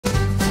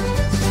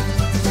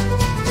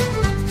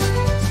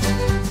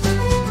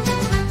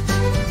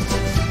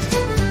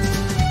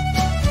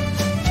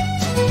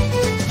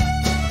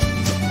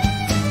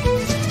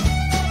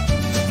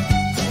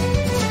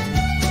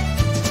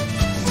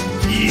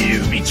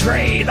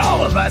betrayed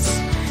all of us.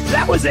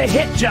 That was a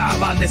hit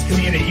job on this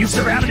community. You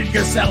surrounded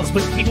yourselves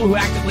with people who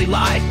actively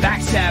lie,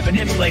 backstab, and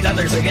manipulate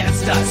others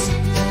against us.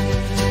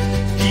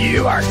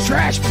 You are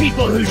trash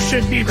people who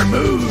should be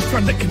removed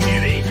from the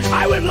community.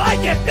 I would like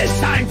it this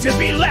time to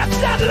be left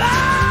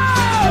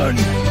alone!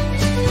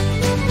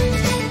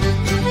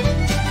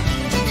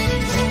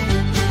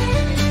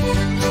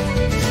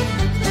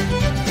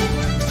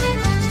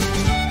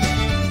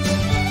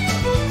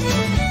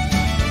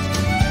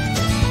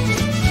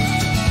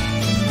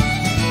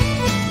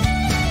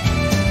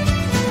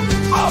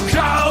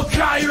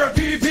 Oka, you're a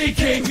PvP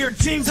king. Your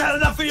team's had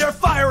enough of your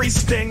fiery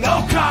sting.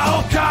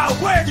 Oka,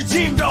 where'd your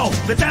team go?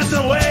 They're dancing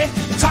away,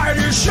 tired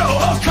of your show.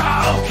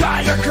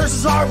 Oka, your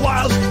curses are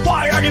wild.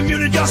 Why are you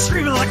muted? You're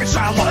screaming like a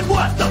child.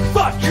 What the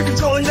fuck? You're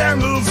controlling their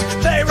moves.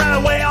 They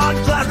ran away on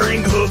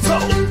clattering hooves.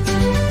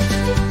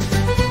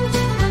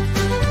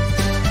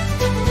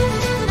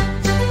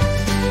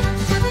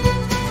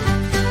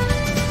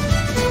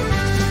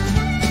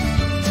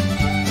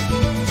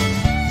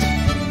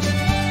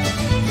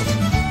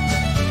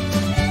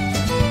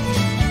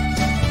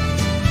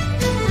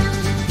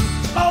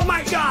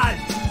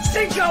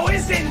 Cinco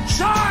is in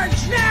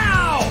charge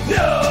now!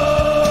 No!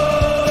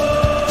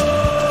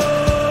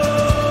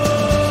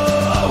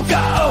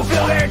 Go,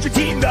 where'd your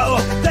team go?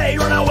 They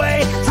run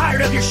away,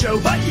 tired of your show,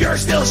 but you're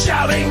still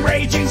shouting,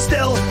 raging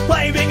still,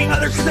 blaming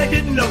others cause they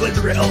didn't know the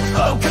drill.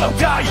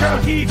 Oka, you're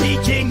a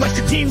PvP king, but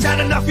your team's had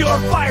enough of your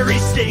fiery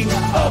sting.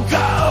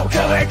 Oka,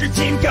 where'd your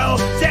team go?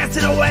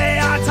 Dancing away,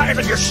 I'm tired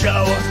of your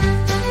show.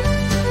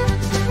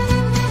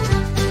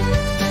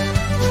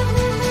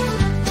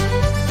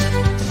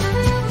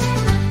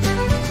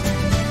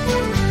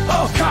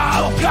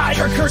 Oka,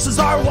 your curses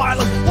are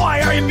wild.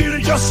 Why are you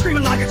muted? You're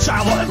screaming like a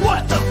child.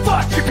 What the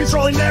fuck? You're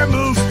controlling their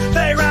moves.